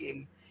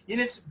digging. You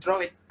need to draw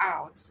it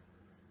out,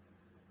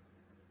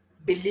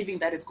 believing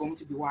that it's going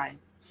to be wine.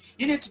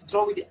 You need to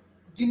draw it.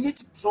 You need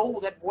to draw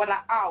that water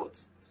out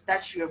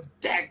that you have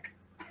dug,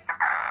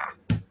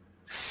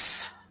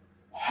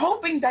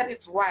 hoping that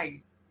it's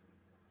wine.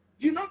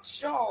 You're not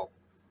sure,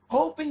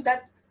 hoping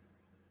that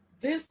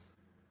this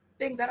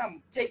thing that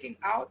I'm taking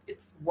out,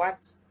 it's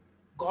what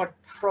God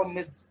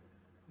promised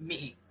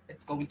me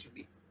it's going to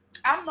be.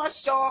 I'm not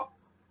sure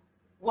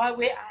where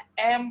I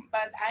am,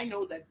 but I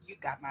know that you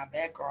got my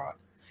back, God.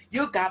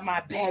 You got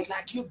my back,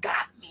 like you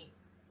got me.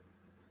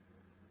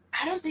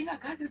 I don't think I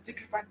got this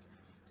degree, but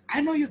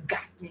I know you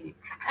got me.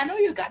 I know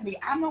you got me.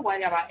 I'm not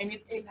worried about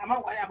anything. I'm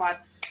not worried about,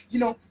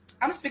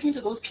 I'm speaking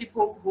to those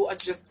people who are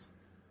just,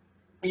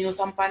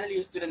 some final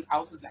year students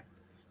also like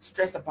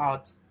stressed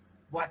about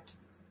what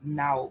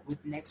now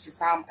with next year.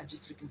 Some are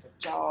just looking for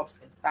jobs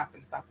and stuff.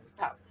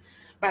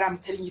 But I'm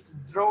telling you to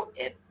throw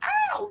it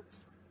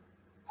out,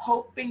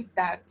 hoping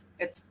that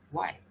it's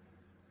wine.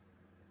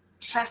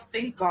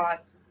 Trusting God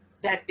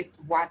that it's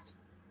what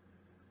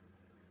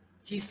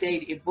he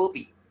said it will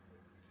be.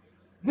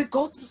 We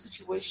go through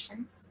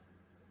situations,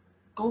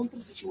 going through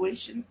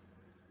situations.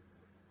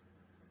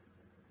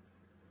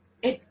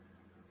 It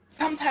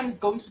sometimes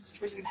going through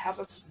situations have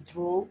us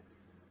draw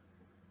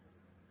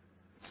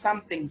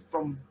something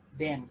from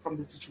them, from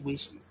the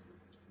situations.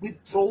 We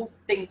draw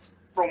things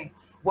from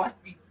what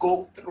we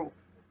go through.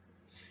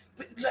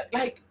 But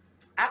like,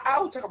 I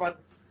will talk about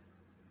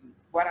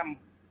what I'm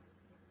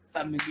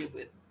familiar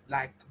with,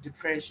 like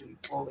depression,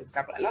 for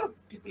example. A lot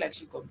of people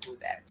actually go through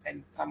that,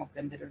 and some of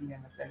them they don't really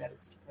understand that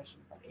it's depression.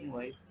 But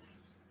anyways,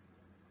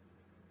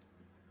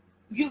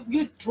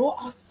 you draw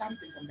out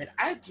something from that.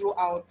 I drew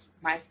out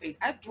my faith.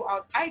 I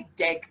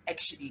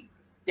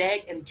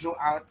dug and drew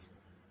out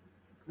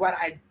what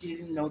I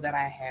didn't know that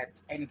I had,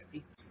 and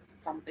it's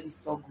something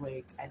so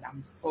great, and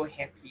I'm so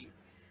happy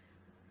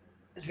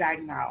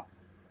right now.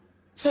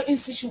 So in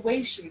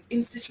situations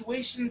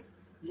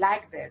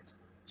like that,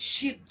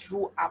 she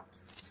drew up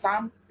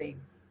something.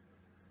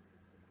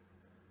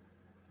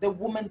 The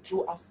woman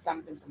drew up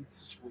something from the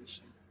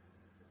situation.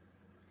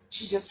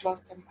 She just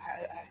lost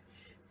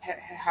her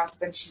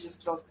husband. She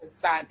just lost her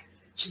son.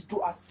 She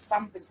drew up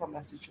something from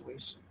that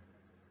situation.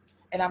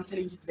 And I'm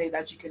telling you today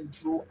that you can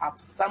draw up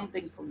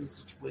something from your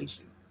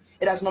situation.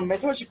 It does not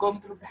matter what you're going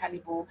through,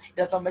 Hannibal. It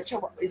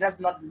does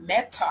not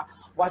matter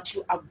what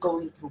you are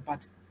going through.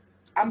 But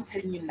I'm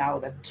telling you now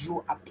that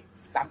draw up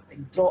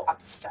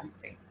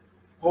something,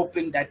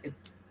 hoping that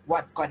it's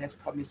what God has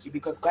promised you,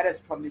 because God has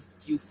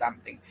promised you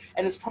something.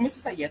 And his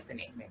promises are yes and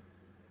amen.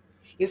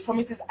 His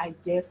promises are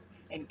yes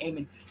and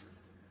amen.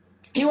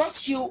 He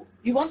wants your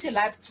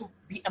life to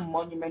be a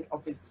monument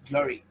of his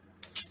glory.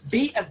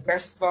 Be a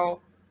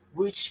vessel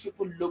which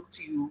people look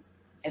to you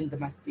and they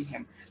must see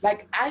him.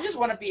 Like, I just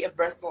want to be a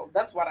vessel.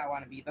 That's what I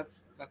want to be. That's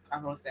like I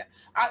wrote that.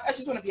 I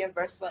just want to be a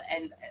vessel,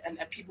 and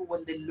people,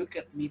 when they look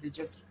at me, they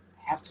just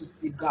have to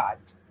see God.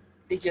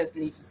 They just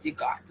need to see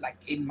God, like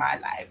in my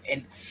life,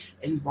 and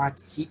in what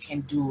he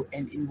can do,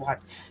 and in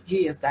what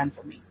he has done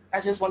for me.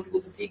 I just want people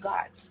to see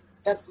God.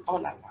 That's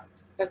all I want.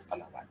 That's all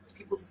I want.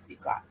 People to see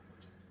God.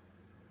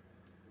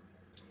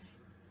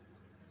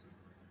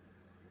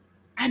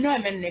 I know a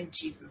man named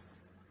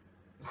Jesus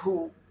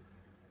who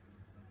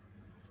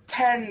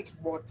turned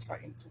water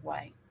into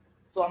wine.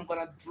 So I'm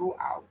gonna draw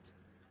out,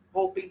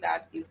 hoping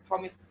that his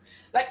promise,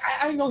 like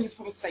I know his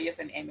promises are yes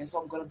and amen. So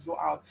I'm gonna draw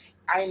out.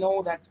 I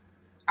know that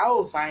I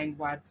will find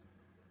what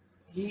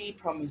he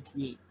promised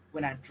me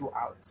when I draw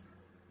out.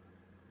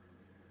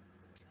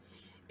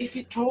 If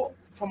you draw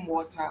from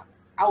water,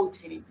 I will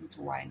turn it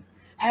into wine.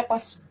 Help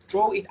us to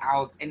draw it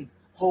out and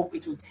hope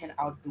it will turn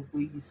out the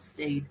way you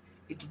said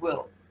it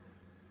will.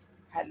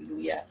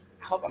 Hallelujah.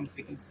 I hope I'm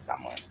speaking to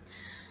someone.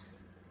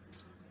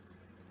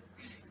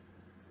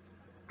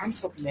 I'm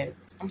so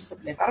blessed. I'm so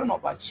blessed. I don't know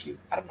about you.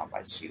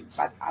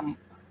 But I'm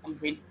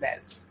really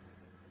blessed.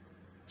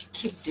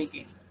 Keep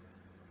digging.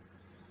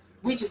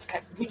 We just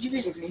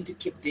need to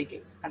keep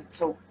digging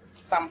until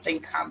something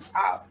comes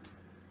out.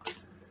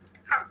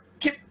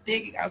 Keep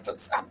digging until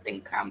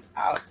something comes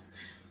out.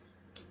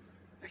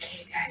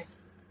 Okay, guys.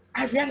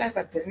 I realized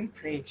I didn't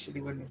pray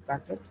actually when we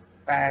started,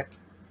 but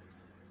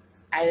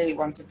I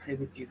want to pray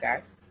with you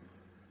guys.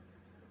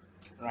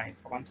 Right?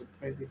 I want to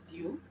pray with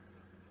you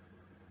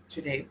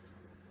today.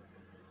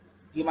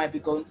 You might be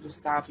going through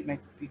stuff. You might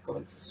be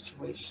going through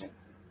situation.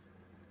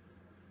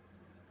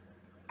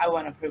 I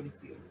want to pray with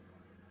you.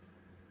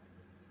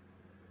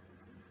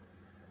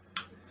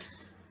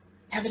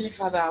 Heavenly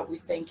Father, we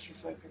thank you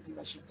for everything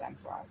that you've done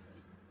for us.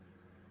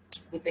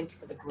 We thank you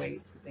for the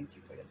grace. We thank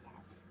you for your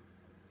love.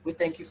 We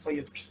thank you for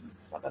your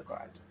peace, Father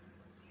God.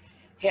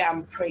 Here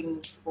I'm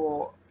praying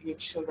for your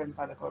children,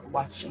 Father God,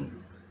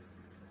 watching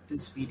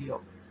this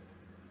video.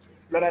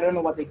 Lord, I don't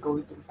know what they're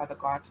going through, Father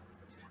God.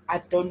 I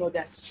don't know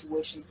their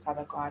situations,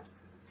 Father God.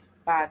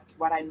 But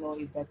what I know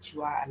is that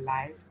you are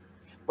alive.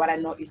 What I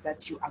know is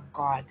that you are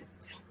God.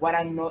 What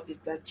I know is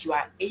that you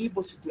are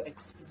able to do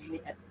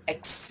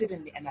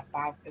exceedingly and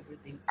above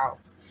everything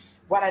else.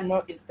 What I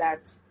know is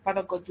that,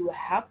 Father God, you will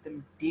help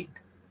them dig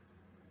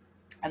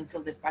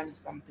until they find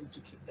something to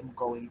keep them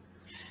going.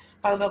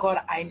 Father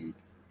God, I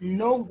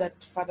know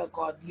that, Father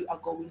God, you are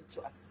going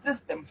to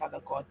assist them,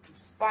 Father God, to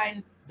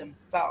find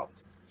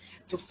themselves,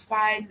 to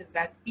find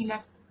that inner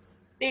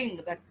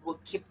thing that will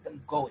keep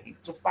them going,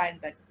 to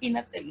find that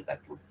inner thing that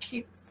will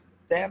keep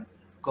them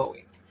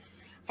going.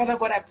 Father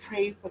God, I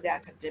pray for their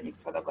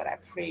academics. Father God, I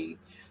pray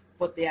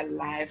for their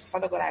lives.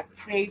 Father God, I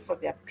pray for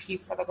their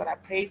peace. Father God, I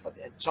pray for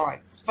their joy.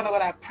 Father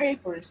God, I pray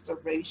for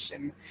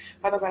restoration.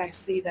 Father God, I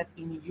say that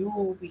in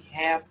you we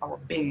have our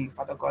being.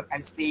 Father God, I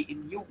say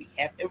in you we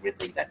have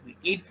everything that we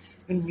need.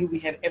 In you we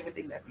have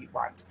everything that we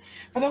want.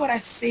 Father God, I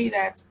say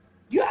that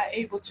you are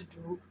able to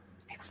do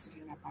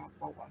exceeding above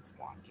all once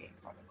more again,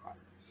 Father God.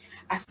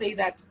 I say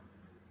that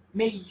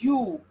may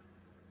you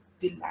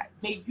delight,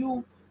 may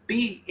you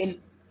be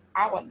in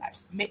our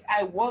lives. May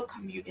I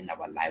welcome you in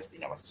our lives,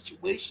 in our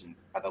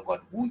situations, Father God.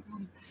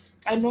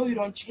 I know you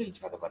don't change,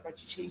 Father God, but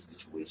you change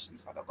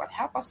situations, Father God.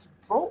 Help us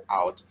to throw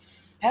out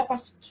Help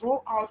us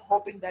throw out,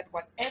 hoping that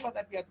whatever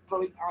that we are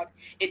throwing out,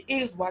 it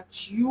is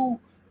what you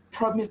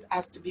promised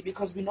us to be,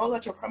 because we know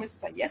that your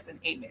promises are yes and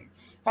amen.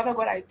 Father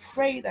God, I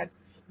pray that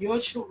your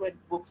children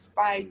will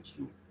find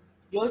you.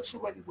 Your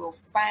children will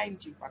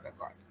find you, Father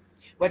God.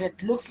 When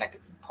it looks like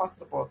it's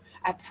impossible,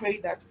 I pray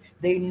that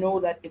they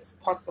know that it's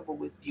possible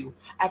with you.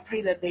 I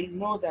pray that they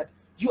know that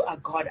you are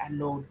God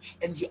alone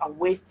and you are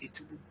worthy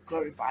to be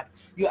glorified.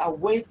 You are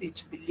worthy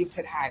to be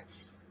lifted high.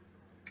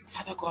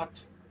 Father God,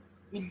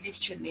 we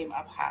lift your name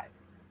up high.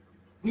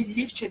 We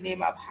lift your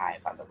name up high,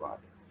 Father God.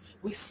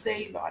 We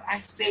say, Lord, I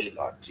say,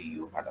 Lord, to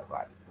you, Father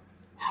God,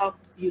 help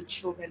your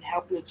children,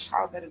 help your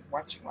child that is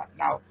watching right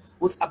now,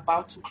 who's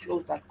about to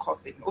close that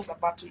coffin, who's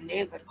about to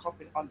nail that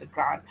coffin on the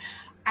ground.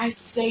 I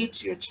say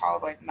to your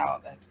child right now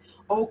that,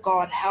 oh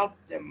God, help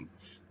them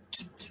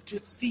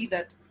to see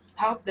that,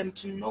 help them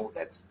to know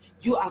that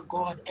you are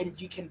God and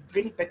you can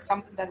bring back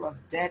something that was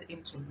dead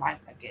into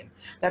life again.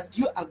 That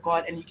you are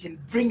God and you can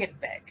bring it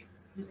back.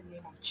 In the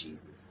name of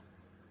Jesus,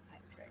 I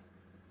pray.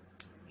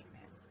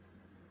 Amen.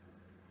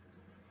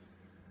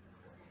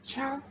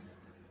 Child,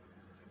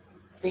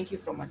 thank you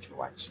so much for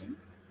watching.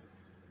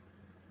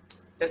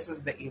 This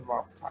is the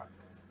Evolve Talk.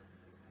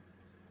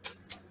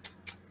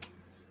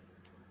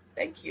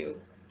 Thank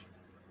you.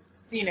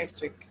 See you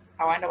next week.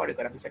 I wonder what we're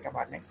going to be talking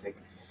about next week.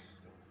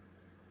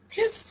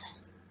 Please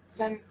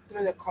send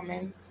through the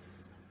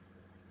comments.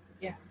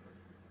 Yeah.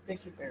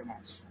 Thank you very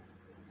much.